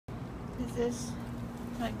This is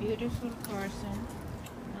my beautiful Carson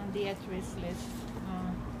on the at-risk list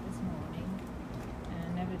this morning.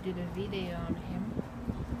 I never did a video on him.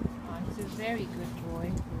 He's a very good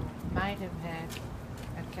boy who might have had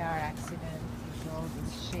a car accident. He's all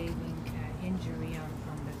this shaving injury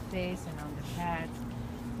on the face and on the pads.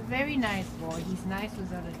 He's a very nice boy. He's nice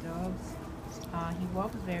with other dogs. He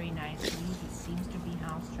walks very nicely. He seems to be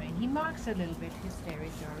house trained. He marks a little bit his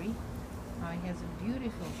territory. He has a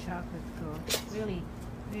beautiful chocolate coat. Really,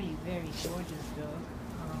 really very gorgeous dog.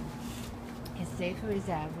 His safer is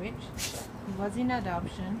average. He was in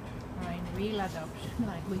adoption, in real adoption,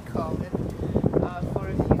 like we call it, for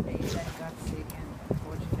a few days. I got sick, and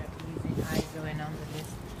unfortunately he's in ISO and on the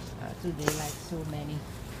list today, like so many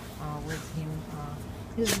with him.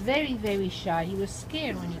 He was very, very shy. He was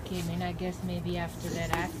scared when he came in, I guess maybe after that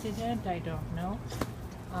accident, I don't know.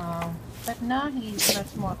 But now he's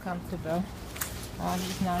much more comfortable.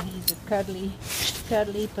 He's a cuddly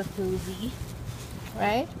papoozy.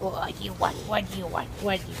 Right? Oh, what do you want? What do you want?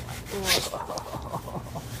 What do you want?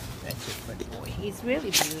 Oh, that's a good boy. He's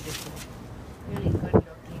really beautiful. Really good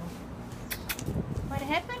looking. What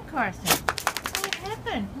happened, Carson? What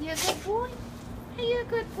happened? You a good boy? Are you a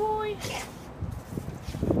good boy?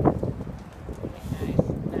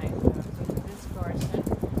 Nice dog. So this Carson,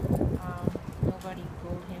 nobody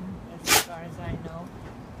pulled him as far as I know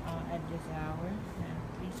at this hour. And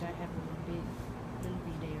at least I have a little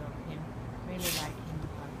video of him. Really like him.